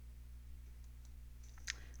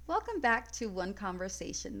Welcome back to One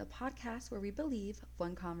Conversation, the podcast where we believe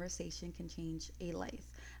one conversation can change a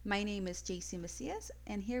life. My name is JC Macias,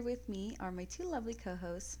 and here with me are my two lovely co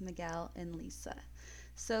hosts, Miguel and Lisa.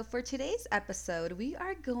 So, for today's episode, we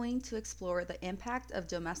are going to explore the impact of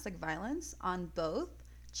domestic violence on both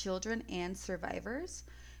children and survivors.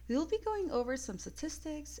 We will be going over some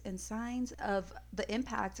statistics and signs of the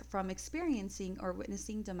impact from experiencing or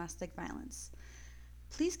witnessing domestic violence.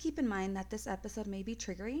 Please keep in mind that this episode may be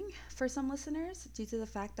triggering for some listeners due to the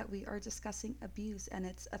fact that we are discussing abuse and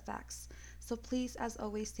its effects. So please, as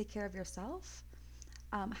always, take care of yourself,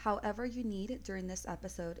 however you need during this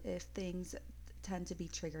episode if things tend to be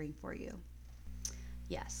triggering for you.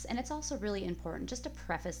 Yes, and it's also really important just to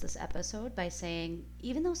preface this episode by saying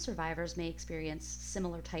even though survivors may experience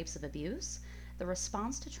similar types of abuse, the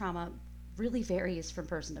response to trauma really varies from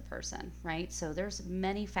person to person, right? So there's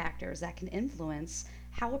many factors that can influence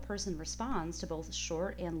how a person responds to both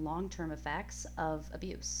short and long-term effects of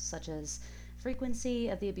abuse, such as frequency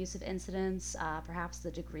of the abusive incidents, perhaps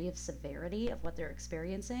the degree of severity of what they're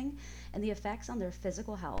experiencing, and the effects on their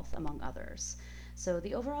physical health, among others. So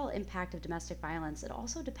the overall impact of domestic violence, it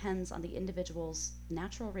also depends on the individual's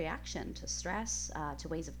natural reaction to stress, to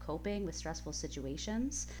ways of coping with stressful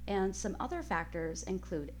situations. And some other factors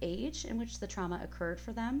include age in which the trauma occurred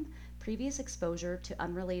for them, previous exposure to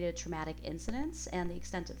unrelated traumatic incidents, and the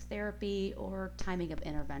extent of therapy or timing of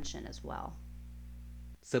intervention as well.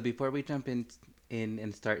 So before we jump in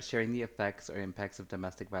and start sharing the effects or impacts of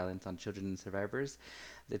domestic violence on children and survivors,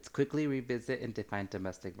 let's quickly revisit and define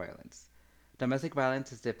domestic violence. Domestic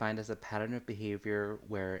violence is defined as a pattern of behavior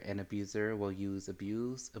where an abuser will use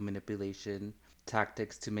abuse or manipulation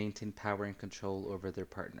tactics to maintain power and control over their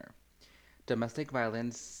partner. Domestic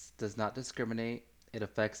violence does not discriminate. It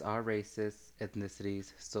affects all races,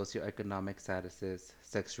 ethnicities, socioeconomic statuses,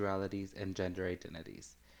 sexualities, and gender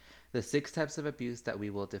identities. The six types of abuse that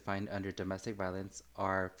we will define under domestic violence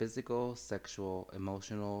are physical, sexual,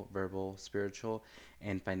 emotional, verbal, spiritual,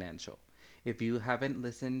 and financial. If you haven't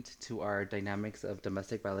listened to our Dynamics of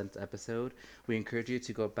Domestic Violence episode, we encourage you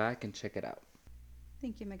to go back and check it out.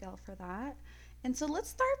 Thank you, Miguel, for that. And so let's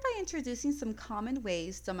start by introducing some common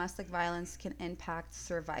ways domestic violence can impact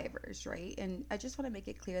survivors, right? And I just want to make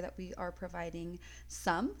it clear that we are providing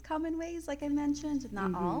some common ways, like I mentioned,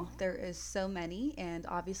 not Mm-hmm. all. There is so many, and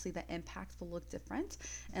obviously the impact will look different.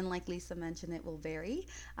 And like Lisa mentioned, it will vary.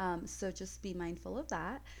 So just be mindful of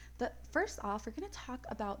that. But first off, we're going to talk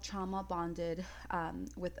about trauma bonded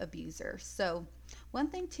with abusers. So one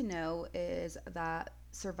thing to know is that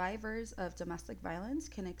survivors of domestic violence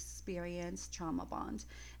can experience trauma bond.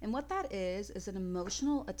 And what that is an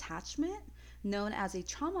emotional attachment known as a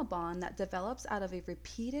trauma bond that develops out of a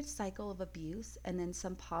repeated cycle of abuse and then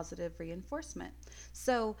some positive reinforcement.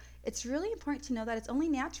 So it's really important to know that it's only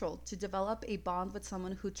natural to develop a bond with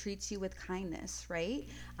someone who treats you with kindness, right?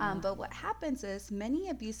 Yeah. But what happens is many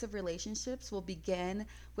abusive relationships will begin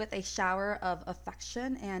with a shower of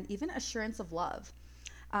affection and even assurance of love.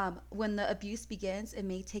 When the abuse begins, it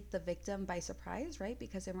may take the victim by surprise, right?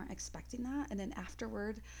 Because they weren't expecting that. And then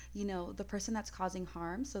afterward, the person that's causing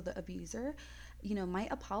harm, so the abuser,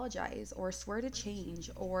 might apologize or swear to change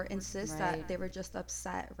or insist that Right. they were just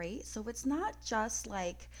upset, right? So it's not just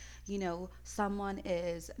like, someone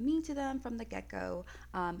is mean to them from the get go.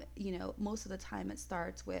 Most of the time it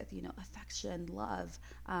starts with, affection, love,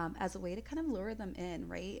 as a way to kind of lure them in,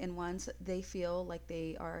 right? And once they feel like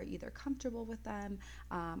they are either comfortable with them,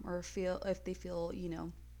 or feel if they feel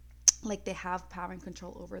like they have power and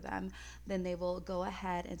control over them, then they will go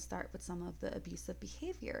ahead and start with some of the abusive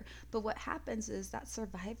behavior. But what happens is that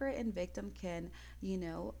survivor and victim can,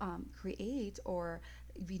 create or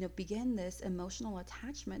begin this emotional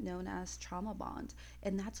attachment known as trauma bond.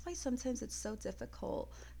 And that's why sometimes it's so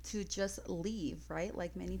difficult to just leave, right?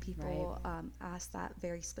 Like many Right. people ask that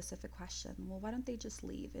very specific question, well, why don't they just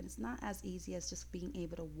leave? And it's not as easy as just being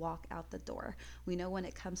able to walk out the door. We know when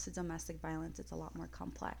it comes to domestic violence, it's a lot more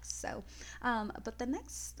complex. So, but the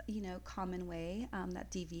next, common way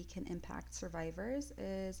that DV can impact survivors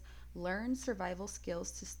is learn survival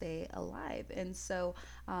skills to stay alive. And so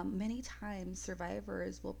many times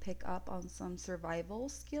survivors will pick up on some survival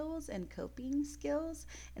skills and coping skills,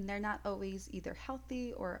 and they're not always either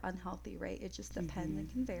healthy or unhealthy, right? It just depends Mm-hmm. and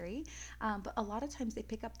can vary. But a lot of times they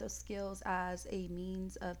pick up those skills as a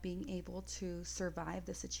means of being able to survive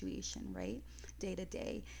the situation, right? Day to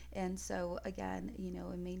day. And so, again,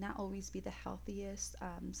 it may not always be the healthiest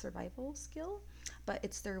survival skill, but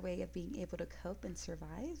it's their way of being able to cope and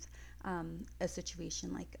survive a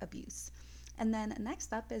situation like abuse. And then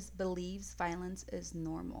next up is believes violence is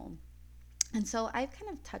normal. And so I've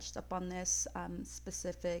kind of touched up on this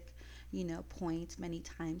specific, point many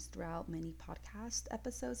times throughout many podcast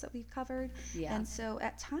episodes that we've covered. Yeah. And so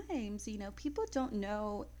at times, people don't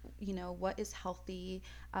know, what is healthy,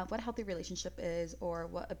 what a healthy relationship is, or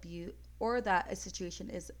what abuse, or that a situation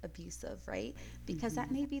is abusive, right? Because that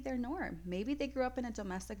Hmm. may be their norm. Maybe they grew up in a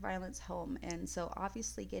domestic violence home. And so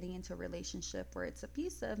obviously getting into a relationship where it's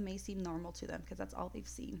abusive may seem normal to them because that's all they've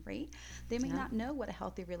seen, right? They may Yeah. not know what a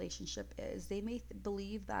healthy relationship is. They may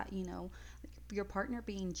believe that, your partner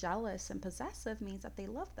being jealous and possessive means that they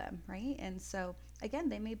love them, right? And so, again,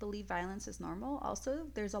 they may believe violence is normal. Also,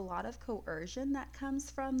 there's a lot of coercion that comes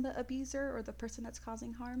from the abuser or the person that's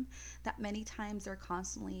causing harm, that many times they're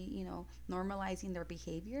constantly, normalizing their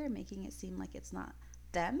behavior and making it seem like it's not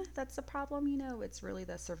them that's the problem, it's really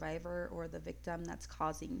the survivor or the victim that's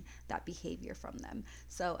causing that behavior from them.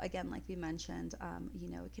 So again, like we mentioned,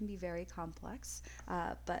 it can be very complex,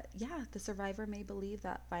 but yeah, the survivor may believe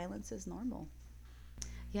that violence is normal.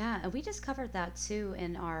 Yeah, and we just covered that too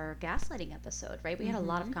in our gaslighting episode, right? We had a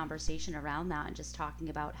lot of Mm-hmm. conversation around that and just talking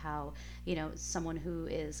about how, someone who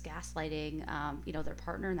is gaslighting, their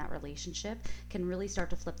partner in that relationship can really start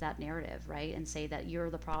to flip that narrative, right? And say that you're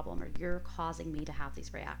the problem, or you're causing me to have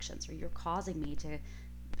these reactions, or you're causing me to,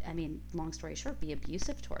 I mean, long story short, be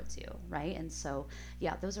abusive towards you, right? And so,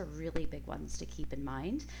 yeah, those are really big ones to keep in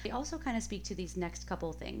mind. We also kind of speak to these next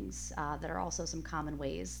couple things that are also some common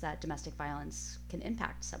ways that domestic violence can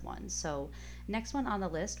impact someone. So, next one on the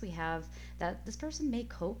list, we have that this person may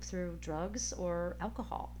cope through drugs or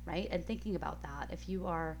alcohol, right? And thinking about that, if you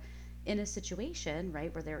are in a situation,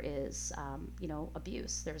 right, where there is,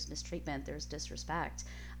 abuse, there's mistreatment, there's disrespect,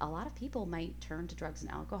 a lot of people might turn to drugs and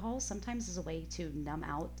alcohol sometimes as a way to numb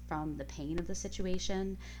out from the pain of the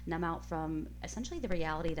situation, numb out from essentially the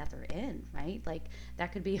reality that they're in, right? Like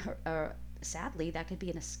that could be sadly that could be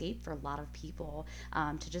an escape for a lot of people,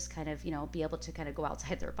 to just kind of be able to kind of go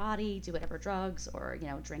outside their body, do whatever drugs, or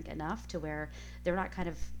drink enough to where they're not kind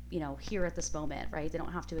of here at this moment, right? They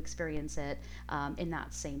don't have to experience it in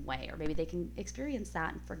that same way, or maybe they can experience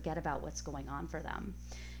that and forget about what's going on for them.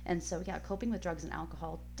 And so, yeah, coping with drugs and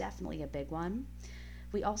alcohol, definitely a big one.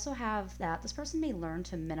 We also have that this person may learn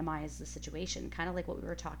to minimize the situation, kind of like what we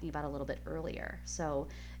were talking about a little bit earlier. So,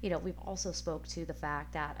 we've also spoke to the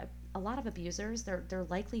fact that a lot of abusers, they're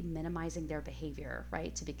likely minimizing their behavior,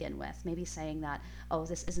 right, to begin with. Maybe saying that, oh,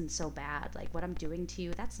 this isn't so bad. Like what I'm doing to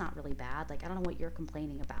you, that's not really bad. Like I don't know what you're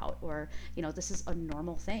complaining about, or this is a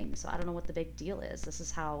normal thing. So I don't know what the big deal is. This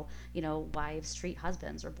is how wives treat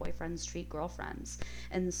husbands, or boyfriends treat girlfriends.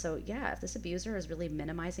 And so, yeah, if this abuser is really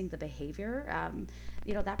minimizing the behavior,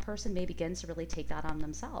 that person may begin to really take that on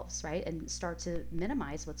themselves, right? And start to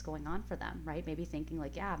minimize what's going on for them, right? Maybe thinking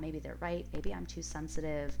like, yeah, maybe they're right. Maybe I'm too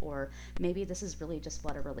sensitive, or maybe this is really just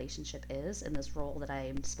what a relationship is in this role that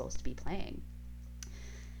I'm supposed to be playing.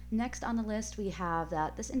 Next on the list, we have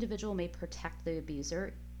that this individual may protect the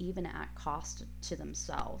abuser even at cost to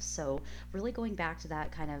themselves. So, really going back to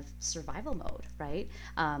that kind of survival mode, right?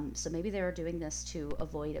 So, maybe they're doing this to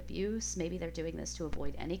avoid abuse. Maybe they're doing this to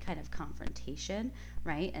avoid any kind of confrontation,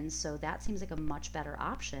 right? And so, that seems like a much better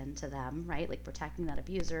option to them, right? Like protecting that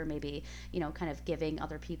abuser, maybe, kind of giving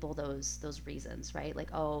other people those reasons, right? Like,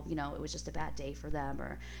 oh, it was just a bad day for them,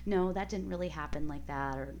 or no, that didn't really happen like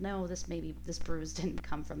that, or no, this bruise didn't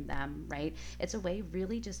come from them, right? It's a way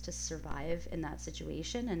really just to survive in that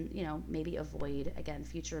situation and maybe avoid again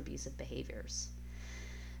future abusive behaviors.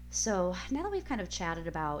 So now that we've kind of chatted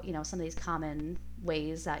about some of these common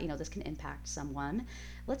ways that this can impact someone,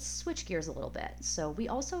 let's switch gears a little bit. So we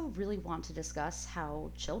also really want to discuss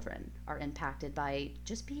how children are impacted by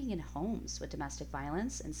just being in homes with domestic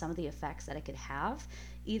violence, and some of the effects that it could have,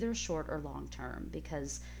 either short or long term,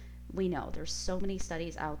 because we know there's so many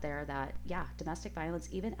studies out there that, yeah, domestic violence,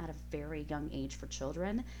 even at a very young age for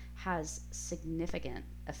children, has significant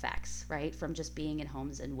effects, right, from just being in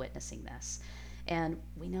homes and witnessing this. And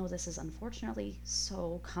we know this is unfortunately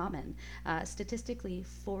so common. Statistically,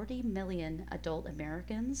 40 million adult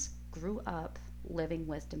Americans grew up living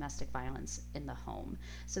with domestic violence in the home.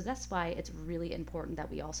 So that's why it's really important that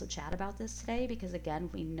we also chat about this today, because again,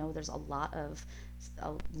 we know there's a lot of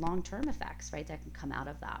long term effects, right, that can come out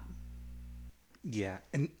of that. Yeah,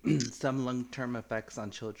 and some long-term effects on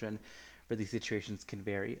children for these situations can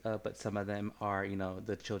vary, but some of them are,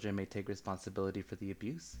 the children may take responsibility for the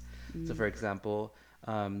abuse. So, Mm, for example,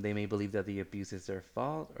 they may believe that the abuse is their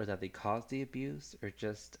fault, or that they caused the abuse, or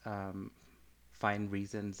just find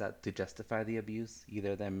reasons that to justify the abuse,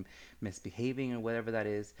 either them misbehaving or whatever that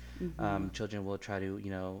is. mm-hmm. Children will try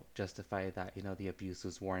to, justify that, the abuse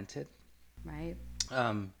was warranted. Right.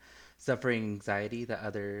 Um, suffering anxiety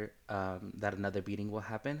that another beating will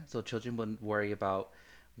happen. So children wouldn't worry about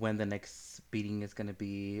when the next beating is going to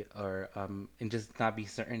be, or and just not be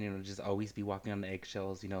certain, just always be walking on the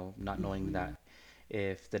eggshells, not knowing Hmm. that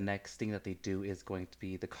if the next thing that they do is going to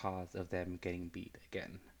be the cause of them getting beat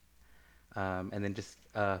again. And then just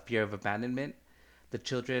fear of abandonment. The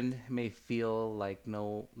children may feel like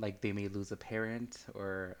no, like they may lose a parent,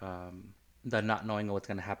 or the not knowing what's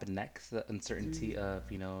going to happen next, the uncertainty of,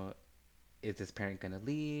 is this parent going to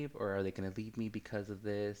leave, or are they going to leave me because of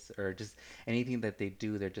this, or just anything that they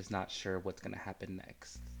do, they're just not sure what's going to happen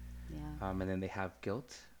next. Yeah. And then they have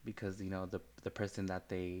guilt because the person that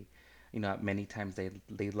they, many times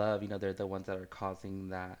they love, they're the ones that are causing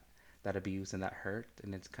that abuse and that hurt,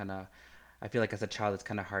 and it's kind of, I feel like as a child it's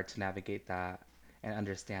kind of hard to navigate that and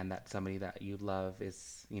understand that somebody that you love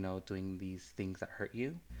is, doing these things that hurt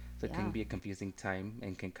you. So it can Yeah. be a confusing time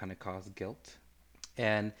and can kind of cause guilt.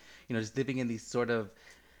 And just living in these sort of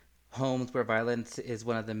homes where violence is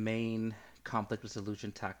one of the main conflict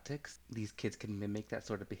resolution tactics, these kids can mimic that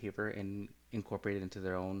sort of behavior and incorporate it into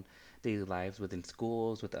their own daily lives within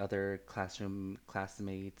schools, with other classroom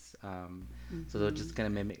classmates. So they're Hmm. just gonna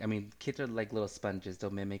mimic. I mean, kids are like little sponges.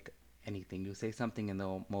 They'll mimic anything. You say something, and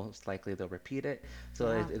they'll most likely they'll repeat it. So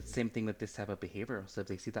Yeah. it's the same thing with this type of behavior. So if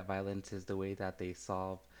they see that violence is the way that they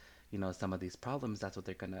solve, some of these problems, that's what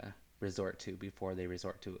they're gonna resort to before they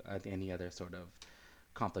resort to any other sort of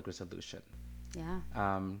conflict resolution. Yeah.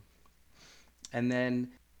 Um, and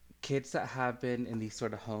then kids that have been in these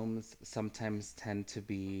sort of homes sometimes tend to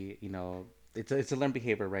be, it's a learned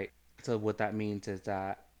behavior, right? So what that means is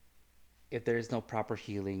that if there is no proper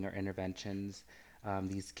healing or interventions,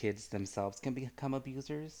 these kids themselves can become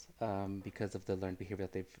abusers, because of the learned behavior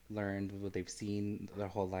that they've learned, what they've seen their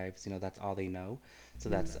whole lives. That's all they know. So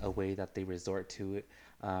Mm. that's a way that they resort to it.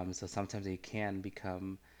 So sometimes they can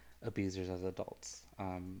become abusers as adults.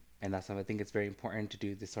 And that's why I think it's very important to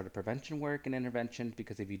do this sort of prevention work and intervention,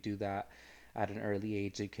 because if you do that at an early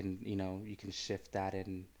age, you can shift that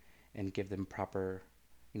and give them proper,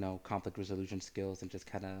 conflict resolution skills, and just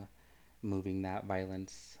kind of moving that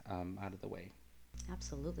violence out of the way.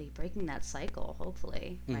 Absolutely. Breaking that cycle,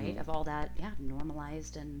 hopefully, right? Hmm. Of all that, yeah,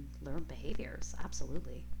 normalized and learned behaviors.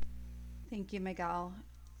 Absolutely. Thank you, Miguel.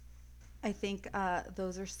 I think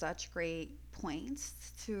those are such great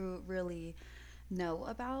points to really know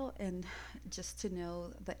about, and just to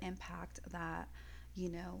know the impact that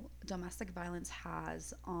domestic violence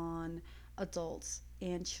has on adults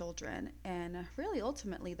and children, and really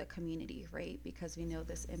ultimately the community, right? Because we know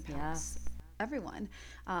this Yeah. impacts everyone.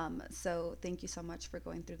 So thank you so much for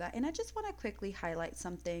going through that. And I just want to quickly highlight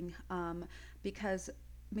something, because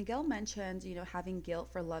Miguel mentioned, having guilt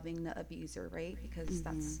for loving the abuser, right? Because Hmm.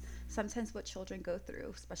 that's sometimes what children go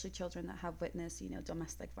through, especially children that have witnessed,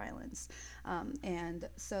 domestic violence. And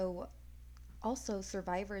so also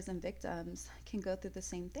survivors and victims can go through the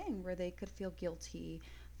same thing, where they could feel guilty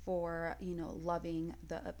for loving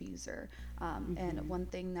the abuser. And Hmm. one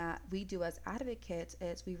thing that we do as advocates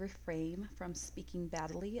is we refrain from speaking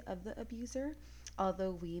badly of the abuser,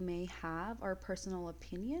 although we may have our personal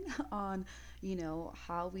opinion on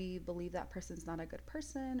how we believe that person's not a good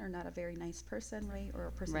person or not a very nice person, right? Or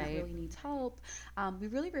a person that Right. really needs help. We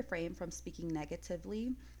really refrain from speaking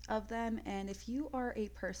negatively of them. And if you are a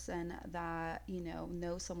person that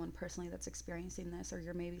knows someone personally that's experiencing this, or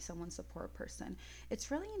you're maybe someone's support person,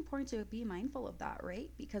 it's really important to be mindful of that, right?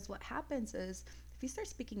 Because what happens is, if you start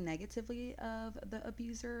speaking negatively of the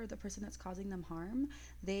abuser or the person that's causing them harm,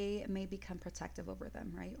 they may become protective over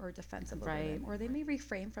them, right? Or defensive over Right. them, or they may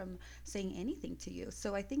refrain from saying anything to you.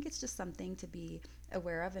 So I think it's just something to be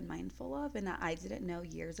aware of and mindful of, and that I didn't know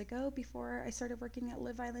years ago before I started working at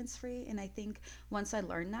Live Violence Free. And I think once I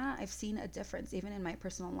learned that, I've seen a difference even in my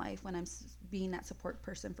personal life when I'm being that support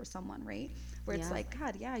person for someone, right? Where it's Yeah. like,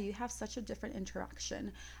 God, yeah, you have such a different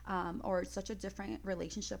interaction, or such a different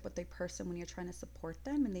relationship with a person when you're trying to support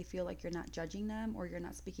them, and they feel like you're not judging them, or you're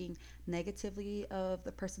not speaking negatively of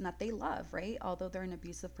the person that they love, right? Although they're an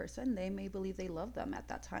abusive person, they may believe they love them at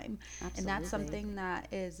that time. And that's Absolutely. something that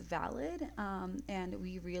is valid. And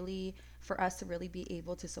we really, for us to really be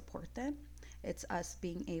able to support them, it's us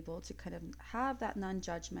being able to kind of have that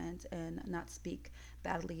non-judgment and not speak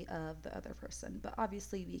badly of the other person. But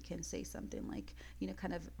obviously we can say something like,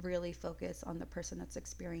 kind of really focus on the person that's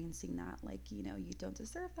experiencing that, like, you don't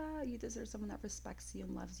deserve that, you deserve someone that respects you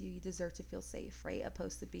and loves you, you deserve to feel safe, right?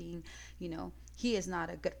 Opposed to being, he is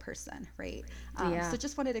not a good person, right? Yeah. So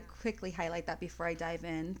just wanted to quickly highlight that before I dive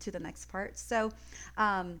in to the next part. So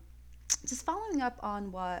um, just following up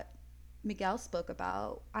on what Miguel spoke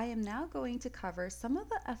about, I am now going to cover some of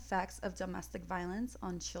the effects of domestic violence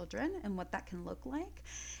on children and what that can look like.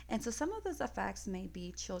 And so some of those effects may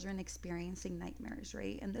be children experiencing nightmares,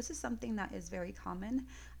 right? And this is something that is very common.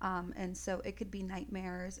 And so it could be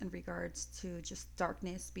nightmares in regards to just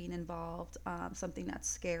darkness being involved, something that's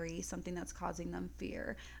scary, something that's causing them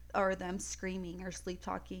fear, or them screaming or sleep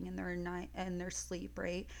talking in their night and their sleep,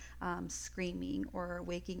 right? Screaming or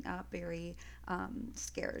waking up very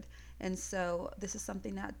scared. And so this is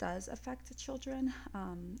something that does affect the children,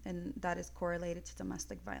 and that is correlated to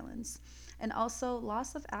domestic violence. And also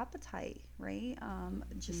loss of appetite, right?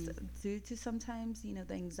 Just Mm. due to sometimes, the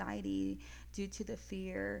anxiety, due to the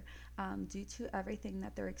fear, due to everything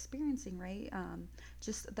that they're experiencing, right?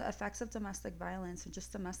 Just the effects of domestic violence and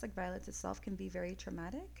just domestic violence itself can be very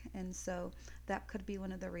traumatic. And so that could be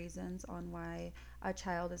one of the reasons on why a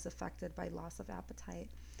child is affected by loss of appetite.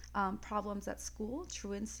 Problems at school,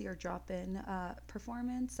 truancy or drop in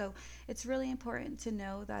performance. So it's really important to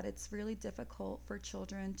know that it's really difficult for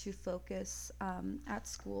children to focus at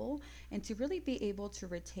school and to really be able to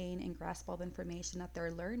retain and grasp all the information that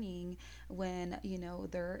they're learning when,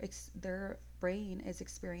 their brain is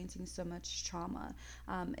experiencing so much trauma.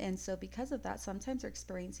 And so because of that, sometimes they're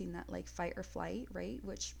experiencing that like fight or flight, right?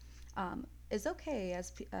 Which is okay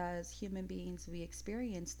as human beings, we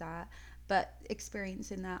experience that, but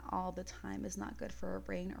experiencing that all the time is not good for our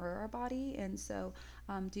brain or our body. And so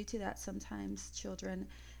due to that, sometimes children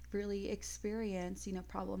really experience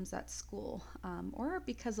problems at school, or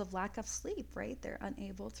because of lack of sleep, right? They're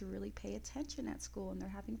unable to really pay attention at school and they're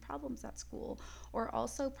having problems at school. Or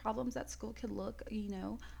also problems at school can look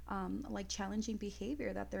like challenging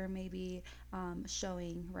behavior that they're maybe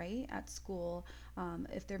showing, right, at school.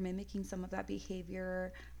 If they're mimicking some of that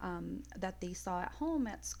behavior that they saw at home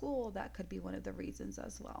at school, that could be one of the reasons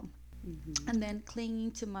as well. Hmm. And then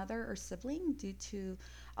clinging to mother or sibling due to,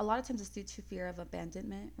 a lot of times it's due to fear of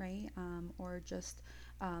abandonment, right? Or just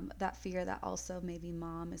that fear that also maybe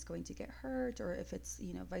mom is going to get hurt, or if it's,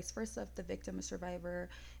 vice versa, if the victim or survivor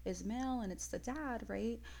is male and it's the dad,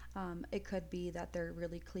 right? It could be that they're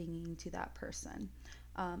really clinging to that person.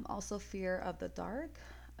 Also, fear of the dark.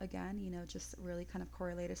 Again, just really kind of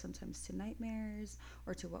correlated sometimes to nightmares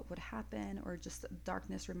or to what would happen, or just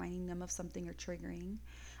darkness reminding them of something or triggering.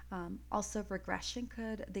 Also, regression,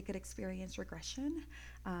 they could experience regression.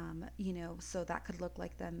 So that could look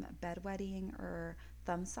like them bedwetting or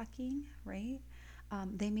thumb sucking, right?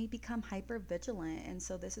 They may become hyper vigilant, and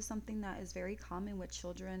so this is something that is very common with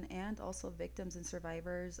children and also victims and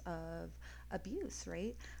survivors of abuse,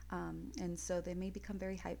 right? And so they may become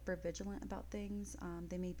very hyper vigilant about things.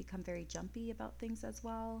 They may become very jumpy about things as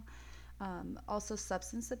well. Also,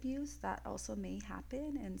 substance abuse, that also may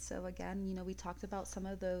happen. And so, again, we talked about some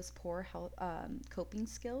of those poor health coping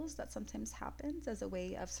skills that sometimes happens as a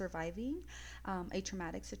way of surviving a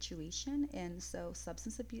traumatic situation. And so,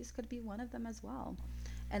 substance abuse could be one of them as well.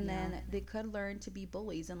 And Yeah. then they could learn to be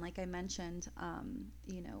bullies. And like I mentioned,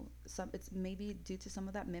 it's maybe due to some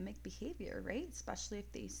of that mimic behavior, right? Especially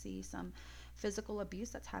if they see some physical abuse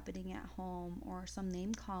that's happening at home, or some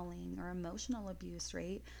name calling or emotional abuse,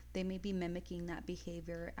 right? They may be mimicking that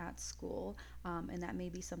behavior at school, and that may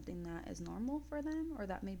be something that is normal for them, or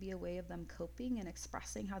that may be a way of them coping and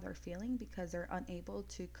expressing how they're feeling because they're unable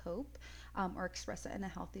to cope, or express it in a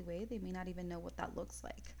healthy way. They may not even know what that looks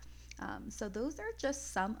like. So those are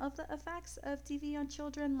just some of the effects of TV on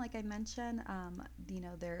children. Like I mentioned,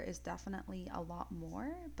 there is definitely a lot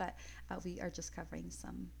more, but we are just covering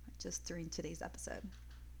some just during today's episode.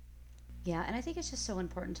 Yeah, and I think it's just so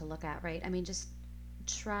important to look at, right? I mean, just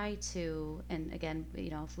try to, and again,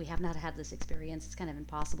 if we have not had this experience, it's kind of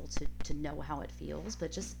impossible to know how it feels,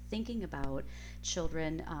 but just thinking about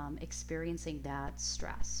children experiencing that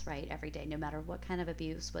stress, right, every day, no matter what kind of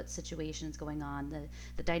abuse, what situation is going on,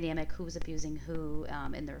 the dynamic, who's abusing who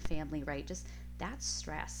in their family, right? Just that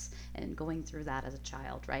stress and going through that as a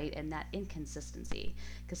child, right? And that inconsistency.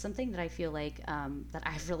 Because something that I feel like that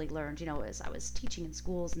I've really learned, as I was teaching in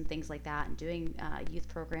schools and things like that and doing youth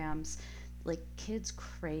programs, like kids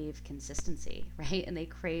crave consistency, right? And they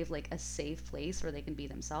crave like a safe place where they can be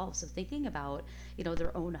themselves. So thinking about,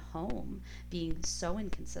 their own home being so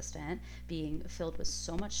inconsistent, being filled with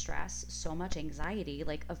so much stress, so much anxiety,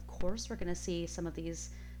 like of course we're going to see some of these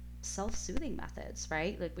self-soothing methods,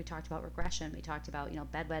 right? Like we talked about regression, we talked about,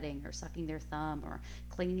 bedwetting or sucking their thumb or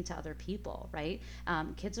clinging to other people, right?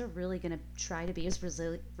 Kids are really going to try to be as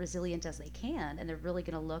resilient as they can, and they're really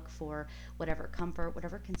going to look for whatever comfort,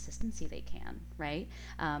 whatever consistency they can, right?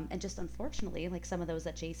 And just unfortunately, like some of those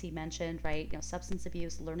that JC mentioned, right? Substance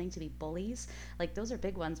abuse, learning to be bullies, like those are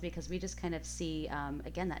big ones because we just kind of see,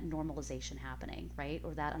 again, that normalization happening, right?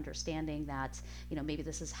 Or that understanding that, maybe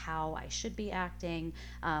this is how I should be acting,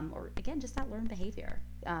 or again, just that learned behavior.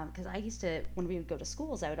 Because I used to, when we would go to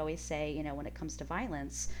schools, I would always say, when it comes to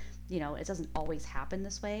violence, it doesn't always happen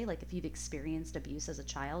this way. Like if you've experienced abuse as a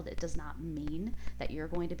child, it does not mean that you're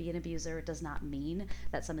going to be an abuser. It does not mean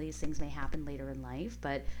that some of these things may happen later in life.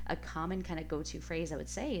 But a common kind of go-to phrase I would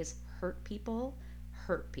say is hurt people.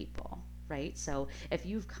 Right? So if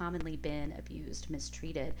you've commonly been abused,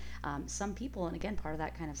 mistreated, some people, and again, part of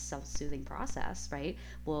that kind of self-soothing process, right,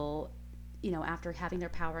 will, after having their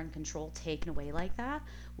power and control taken away like that,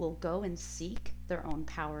 will go and seek their own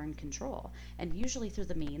power and control. And usually through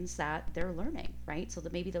the means that they're learning, right? So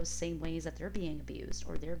that maybe those same ways that they're being abused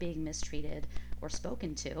or they're being mistreated or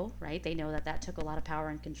spoken to, right? They know that that took a lot of power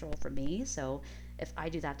and control from me. So if I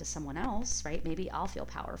do that to someone else, right, maybe I'll feel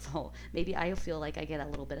powerful. Maybe I feel like I get a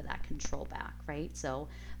little bit of that control back, right? So,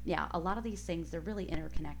 yeah, a lot of these things, they're really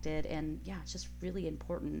interconnected. And yeah, it's just really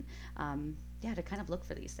important, to kind of look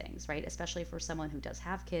for these things, right? Especially for someone who does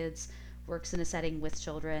have kids, works in a setting with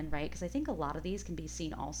children, right? Because I think a lot of these can be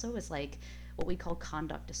seen also as like what we call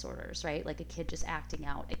conduct disorders, right? Like a kid just acting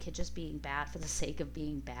out, a kid just being bad for the sake of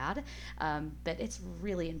being bad. But it's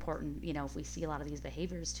really important, if we see a lot of these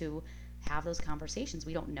behaviors, to have those conversations.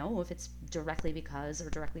 We don't know if it's directly because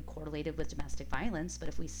or directly correlated with domestic violence, but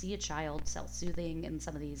if we see a child self-soothing in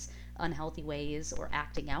some of these unhealthy ways or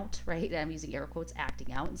acting out, right? I'm using air quotes,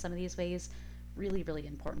 acting out in some of these ways, really, really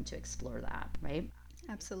important to explore that, right?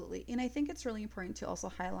 Absolutely. And I think it's really important to also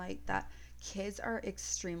highlight that kids are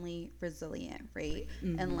extremely resilient, right?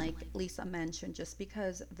 And Mm-hmm. like Lisa mentioned, just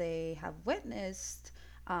because they have witnessed,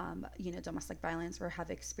 domestic violence or have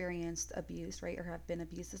experienced abuse, right, or have been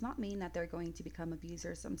abused, does not mean that they're going to become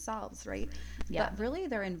abusers themselves, right? Yeah. But really,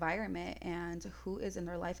 their environment and who is in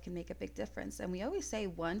their life can make a big difference. And we always say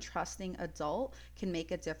one trusting adult can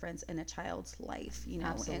make a difference in a child's life, And so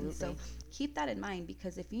Absolutely. keep that in mind,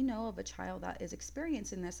 because if you know of a child that is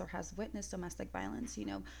experiencing this or has witnessed domestic violence,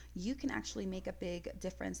 you can actually make a big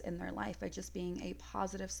difference in their life by just being a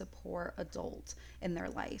positive support adult in their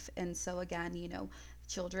life. And so, again,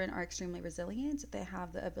 children are extremely resilient. They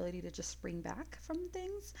have the ability to just spring back from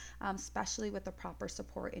things, especially with the proper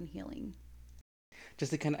support and healing.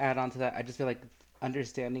 Just to kind of add on to that, I just feel like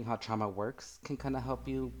understanding how trauma works can kind of help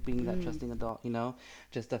you being that Mm, trusting adult,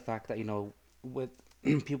 Just the fact that, with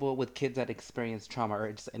people with kids that experience trauma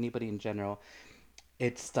or just anybody in general,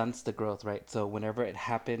 it stunts the growth, right? So whenever it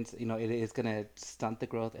happens, it is gonna stunt the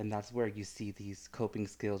growth, and that's where you see these coping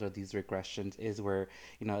skills or these regressions is where,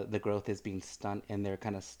 the growth is being stunt and they're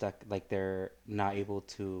kind of stuck, like they're not able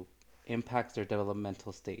to impact their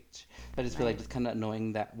developmental stage. I just feel like right. just kind of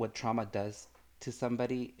knowing that what trauma does to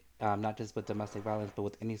somebody, not just with domestic violence, but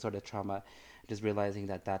with any sort of trauma, just realizing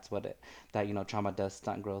that that's what that, trauma does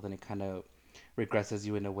stunt growth and it kind of regresses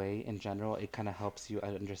you in a way in general. It kind of helps you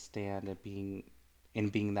understand it being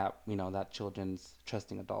that that children's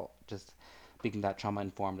trusting adult, just being that trauma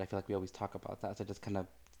informed. I feel like we always talk about that, so just kind of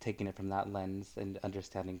taking it from that lens and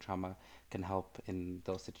understanding trauma can help in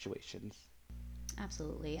those situations.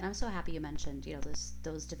 Absolutely. And I'm so happy you mentioned,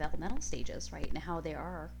 those developmental stages, right? And how they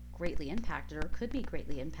are greatly impacted or could be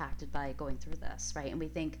greatly impacted by going through this, right? And we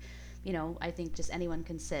think, I think just anyone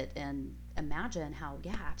can sit and imagine how,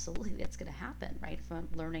 yeah, absolutely, that's going to happen, right? If I'm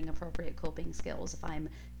learning appropriate coping skills, if I'm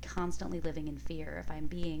constantly living in fear, if I'm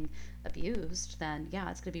being abused, then yeah,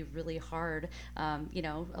 it's going to be really hard,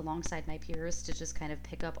 alongside my peers to just kind of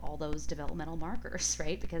pick up all those developmental markers,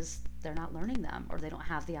 right? Because they're not learning them or they don't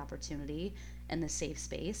have the opportunity and the safe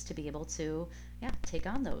space to be able to, yeah, take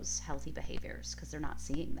on those healthy behaviors because they're not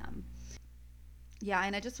seeing them. Yeah,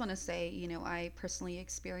 and I just want to say, I personally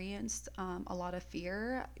experienced a lot of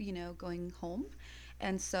fear, going home.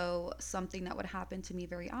 And so, something that would happen to me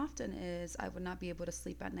very often is I would not be able to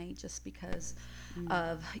sleep at night just because Mm,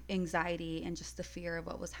 of anxiety and just the fear of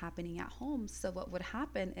what was happening at home. So, what would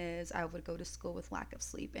happen is I would go to school with lack of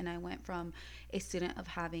sleep. And I went from a student of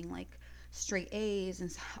having like straight A's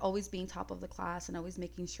and always being top of the class and always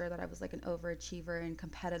making sure that I was like an overachiever and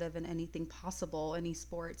competitive in anything possible, any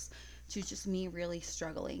sports, to just me really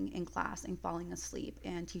struggling in class and falling asleep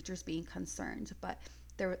and teachers being concerned. But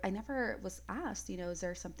I never was asked, is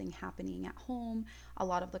there something happening at home? A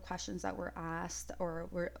lot of the questions that were asked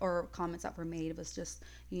or comments that were made was just,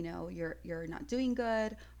 you're not doing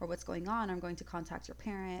good, or what's going on. I'm going to contact your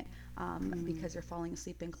parent Mm, because you're falling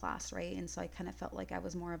asleep in class, right? And so I kind of felt like I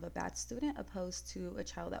was more of a bad student opposed to a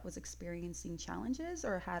child that was experiencing challenges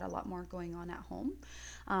or had a lot more going on at home.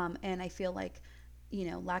 And I feel like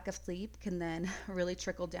lack of sleep can then really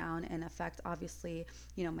trickle down and affect, obviously,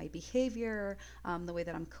 my behavior, the way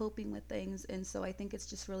that I'm coping with things. And so I think it's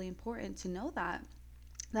just really important to know that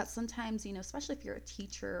sometimes, especially if you're a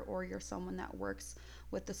teacher or you're someone that works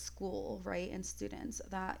with the school, right, and students,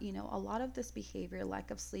 that, a lot of this behavior,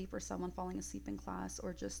 lack of sleep, or someone falling asleep in class,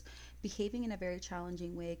 or just behaving in a very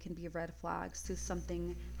challenging way, can be red flags to something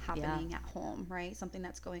yeah. happening at home, right? Something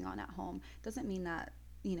that's going on at home. Doesn't mean that,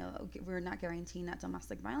 we're not guaranteeing that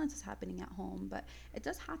domestic violence is happening at home, but it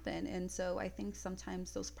does happen. And so I think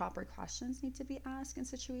sometimes those proper questions need to be asked in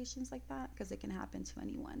situations like that, because it can happen to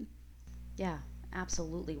anyone. Yeah,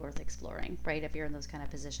 absolutely worth exploring, right? If you're in those kind of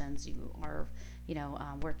positions, you are,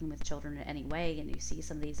 working with children in any way, and you see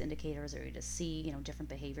some of these indicators, or you just see, different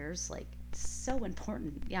behaviors, like so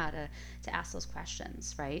important, yeah, to ask those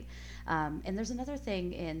questions, right? And there's another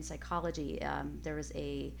thing in psychology. There was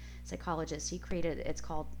a psychologist. He created. It's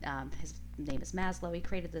called. His name is Maslow. He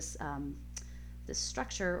created this. This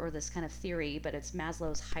structure or this kind of theory, but it's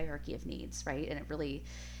Maslow's hierarchy of needs, right? And it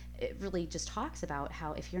really just talks about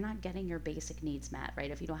how if you're not getting your basic needs met, right,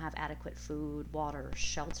 if you don't have adequate food, water,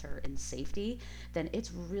 shelter, and safety, then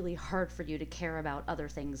it's really hard for you to care about other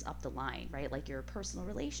things up the line, right, like your personal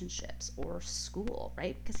relationships or school,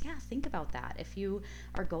 right? Because, yeah, think about that. If you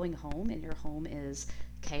are going home and your home is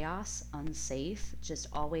chaos, unsafe, just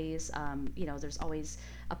always, there's always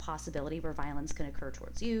a possibility where violence can occur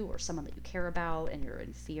towards you or someone that you care about and you're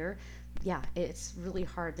in fear. Yeah, it's really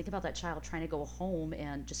hard. Think about that child trying to go home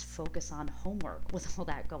and just focus on homework with all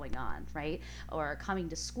that going on, right? Or coming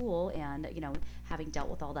to school and, having dealt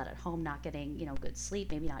with all that at home, not getting, good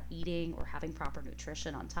sleep, maybe not eating or having proper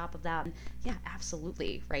nutrition on top of that. And yeah,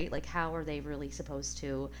 absolutely, right? Like, how are they really supposed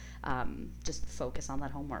to just focus on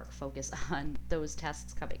that homework, focus on those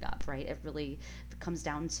tests coming up, right? It really comes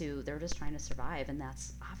down to they're just trying to survive, and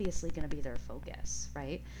that's obviously going to be their focus,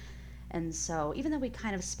 right? And so, even though we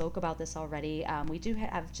kind of spoke about this already, we do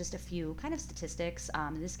have just a few kind of statistics.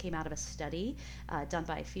 This came out of a study done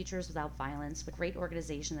by Futures Without Violence, a great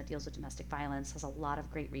organization that deals with domestic violence, has a lot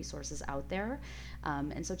of great resources out there.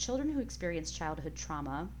 And so, children who experience childhood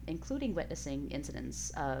trauma, including witnessing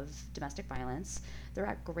incidents of domestic violence, they're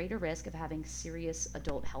at greater risk of having serious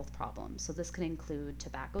adult health problems. So, this can include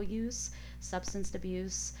tobacco use, substance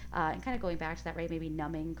abuse, and kind of going back to that, right? Maybe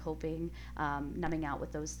numbing, coping, numbing out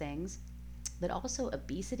with those things, but also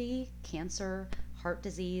obesity, cancer, heart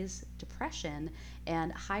disease, depression,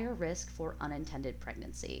 and higher risk for unintended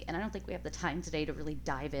pregnancy. And I don't think we have the time today to really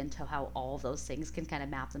dive into how all of those things can kind of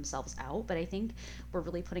map themselves out, but I think we're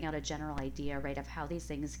really putting out a general idea, right, of how these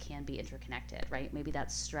things can be interconnected, right? Maybe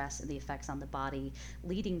that's stress and the effects on the body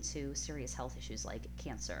leading to serious health issues like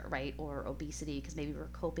cancer, right, or obesity, because maybe we're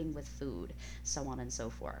coping with food, so on and so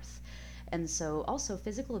forth. And so, also,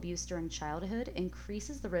 physical abuse during childhood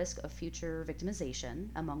increases the risk of future victimization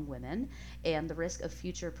among women and the risk of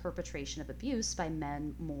future perpetration of abuse by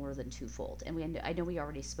men more than twofold. And I know we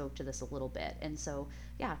already spoke to this a little bit. And so,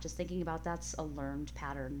 yeah, just thinking about that's a learned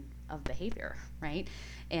pattern of behavior, right?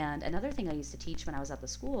 And another thing I used to teach when I was at the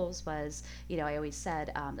schools was, I always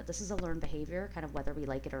said that this is a learned behavior, kind of whether we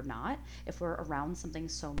like it or not. If we're around something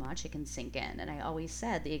so much, it can sink in. And I always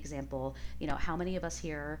said the example, how many of us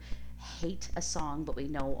here hate a song but we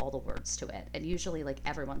know all the words to it? And usually, like,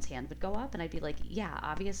 everyone's hand would go up, and I'd be like, yeah,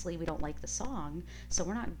 obviously we don't like the song, so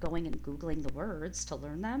we're not going and googling the words to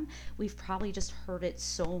learn them. We've probably just heard it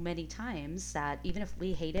so many times that even if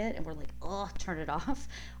we hate it and we're like, oh, turn it off,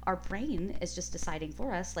 our brain is just deciding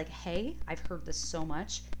for us, like, hey, I've heard this so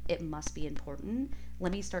much, it must be important,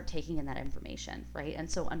 let me start taking in that information, right? And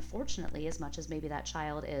so, unfortunately, as much as maybe that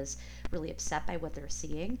child is really upset by what they're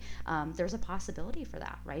seeing, there's a possibility for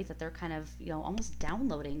that, right? That they're kind of, almost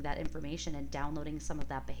downloading that information and downloading some of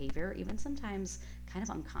that behavior, even sometimes kind of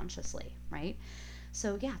unconsciously, right?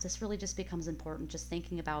 So, yeah, this really just becomes important, just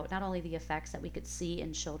thinking about not only the effects that we could see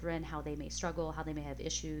in children, how they may struggle, how they may have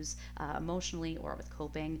issues emotionally or with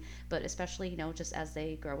coping, but especially, just as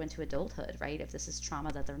they grow into adulthood, right? If this is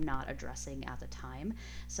trauma that they're not addressing at the time.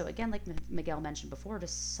 So, again, like Miguel mentioned before,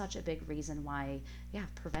 just such a big reason why, yeah,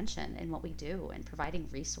 prevention and what we do and providing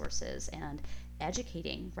resources and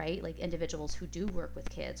educating, right? Like individuals who do work with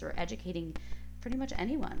kids, or educating pretty much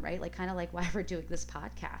anyone, right? Like, kind of like why we're doing this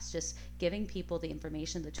podcast, just giving people the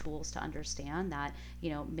information, the tools to understand that,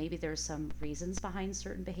 maybe there's some reasons behind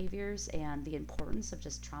certain behaviors and the importance of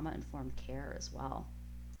just trauma informed care as well.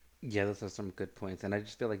 Yeah, those are some good points, and I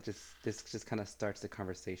just feel like just this just kind of starts the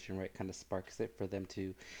conversation, right? Kind of sparks it for them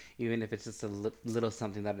to, even if it's just a little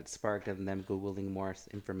something that it sparked, and them googling more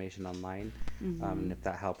information online, and Hmm. if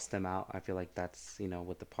that helps them out, I feel like that's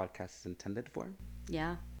what the podcast is intended for.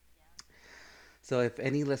 Yeah. So if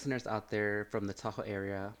any listeners out there from the Tahoe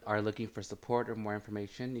area are looking for support or more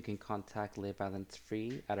information, you can contact Live Violence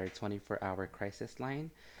Free at our 24-hour crisis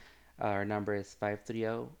line. Our number is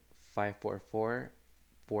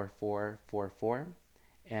 530-544-4444,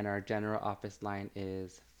 and our general office line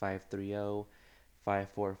is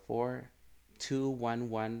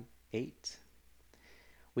 530-544-2118.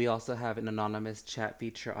 We also have an anonymous chat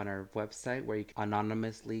feature on our website where you can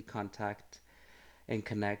anonymously contact and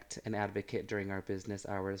connect and advocate during our business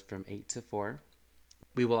hours from 8 to 4.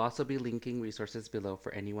 We will also be linking resources below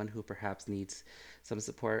for anyone who perhaps needs some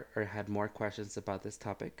support or had more questions about this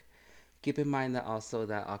topic. Keep in mind that also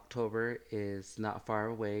that October is not far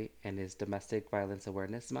away and is Domestic Violence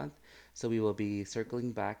Awareness Month. So we will be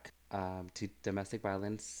circling back to domestic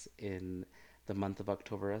violence in the month of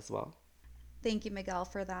October as well. Thank you, Miguel,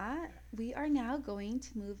 for that. We are now going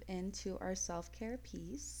to move into our self care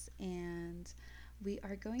piece, and we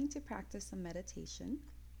are going to practice some meditation.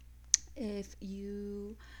 If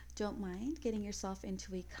you don't mind getting yourself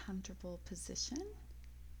into a comfortable position,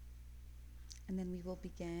 and then we will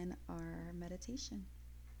begin our meditation.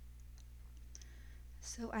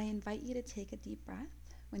 So I invite you to take a deep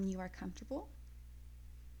breath when you are comfortable.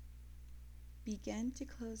 Begin to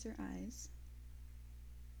close your eyes.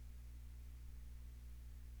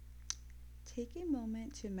 Take a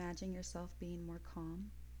moment to imagine yourself being more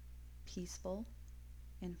calm, peaceful,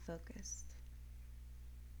 and focused.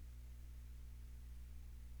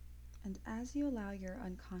 And as you allow your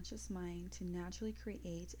unconscious mind to naturally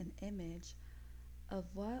create an image of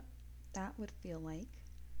what that would feel like,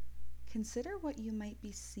 consider what you might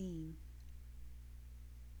be seeing,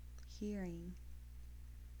 hearing,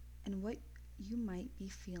 and what you might be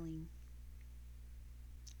feeling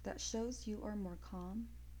that shows you are more calm,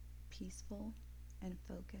 peaceful, and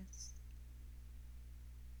focused.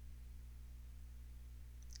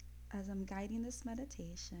 As I'm guiding this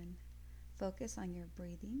meditation, focus on your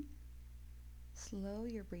breathing. Slow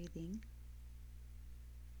your breathing,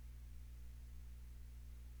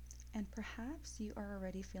 and perhaps you are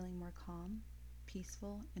already feeling more calm,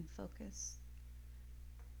 peaceful, and focused.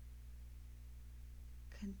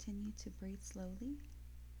 Continue to breathe slowly.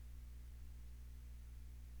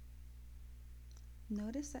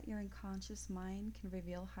 Notice that your unconscious mind can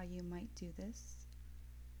reveal how you might do this.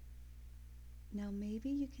 Now, maybe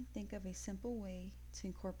you can think of a simple way to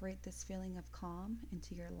incorporate this feeling of calm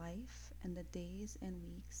into your life and the days and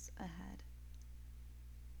weeks ahead.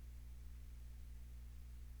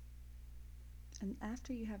 And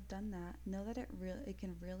after you have done that, know that it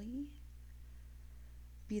can really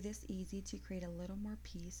be this easy to create a little more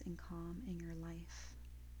peace and calm in your life.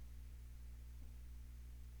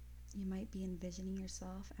 You might be envisioning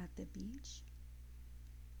yourself at the beach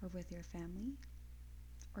or with your family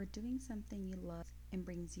or doing something you love and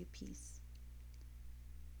brings you peace.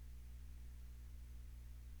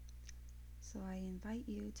 So I invite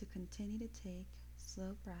you to continue to take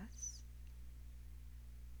slow breaths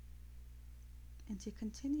and to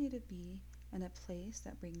continue to be in a place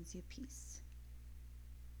that brings you peace.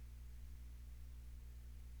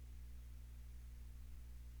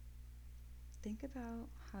 Think about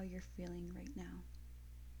how you're feeling right now.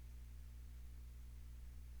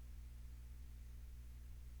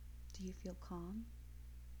 Do you feel calm?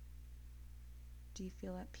 Do you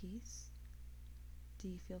feel at peace? Do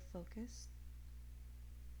you feel focused?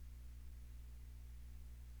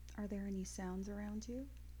 Are there any sounds around you?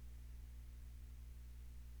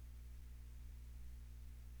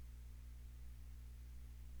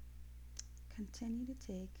 Continue to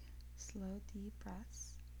take slow, deep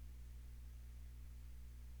breaths.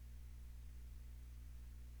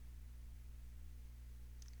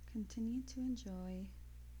 Continue to enjoy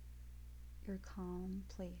your calm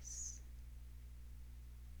place.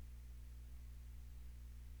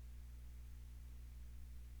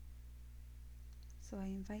 So I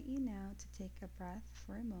invite you now to take a breath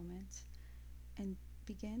for a moment and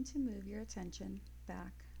begin to move your attention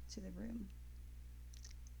back to the room,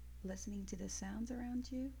 listening to the sounds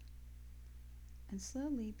around you, and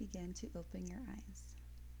slowly begin to open your eyes.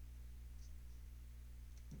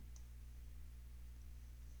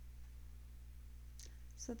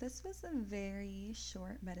 So this was a very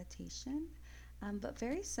short meditation. But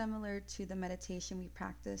very similar to the meditation we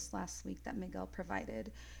practiced last week that Miguel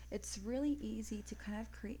provided, it's really easy to kind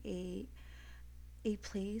of create a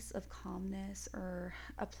place of calmness or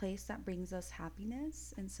a place that brings us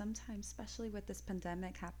happiness. And sometimes, especially with this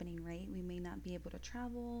pandemic happening, right, we may not be able to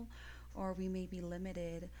travel or we may be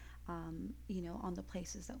limited, on the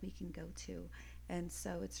places that we can go to. And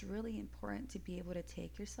so it's really important to be able to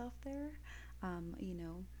take yourself there, um, you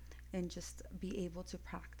know, and just be able to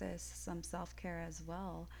practice some self care as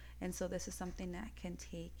well. And so this is something that can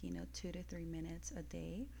take, 2 to 3 minutes a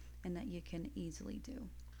day and that you can easily do.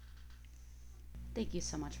 Thank you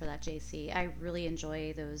so much for that, JC. I really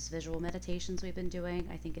enjoy those visual meditations we've been doing.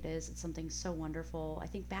 I think it's something so wonderful. I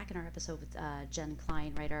think back in our episode with Jen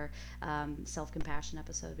Klein, right, our self compassion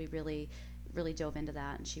episode, we really dove into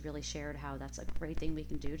that, and she really shared how that's a great thing we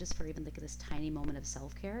can do just for even like this tiny moment of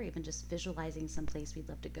self-care, even just visualizing some place we'd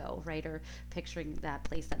love to go, right, or picturing that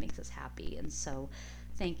place that makes us happy. And so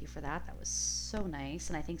thank you for that. That was so nice,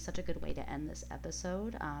 and I think such a good way to end this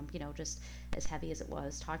episode. Just as heavy as it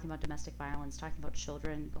was, talking about domestic violence, talking about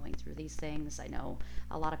children going through these things. I know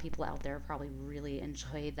a lot of people out there probably really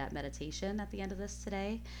enjoyed that meditation at the end of this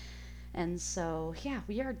today. And so, yeah,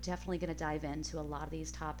 we are definitely going to dive into a lot of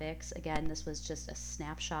these topics. Again, this was just a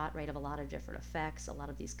snapshot, right, of a lot of different effects, a lot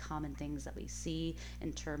of these common things that we see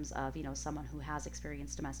in terms of, someone who has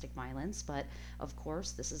experienced domestic violence. But of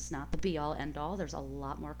course, this is not the be all end all. There's a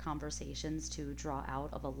lot more conversations to draw out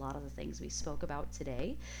of a lot of the things we spoke about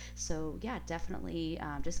today. So, yeah, definitely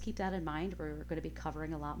just keep that in mind. We're going to be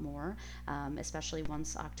covering a lot more, especially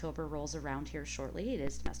once October rolls around here shortly. It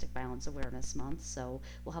is Domestic Violence Awareness Month. So,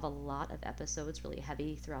 we'll have a lot of episodes really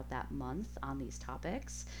heavy throughout that month on these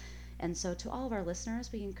topics. And so, to all of our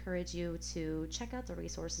listeners, we encourage you to check out the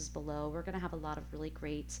resources below. We're going to have a lot of really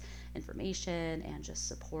great information and just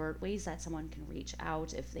support, ways that someone can reach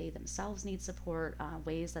out if they themselves need support,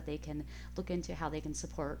 ways that they can look into how they can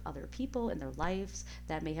support other people in their lives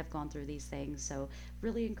that may have gone through these things. So,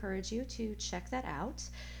 really encourage you to check that out.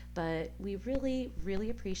 But we really, really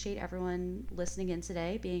appreciate everyone listening in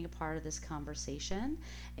today, being a part of this conversation.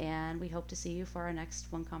 And we hope to see you for our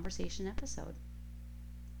next One Conversation episode.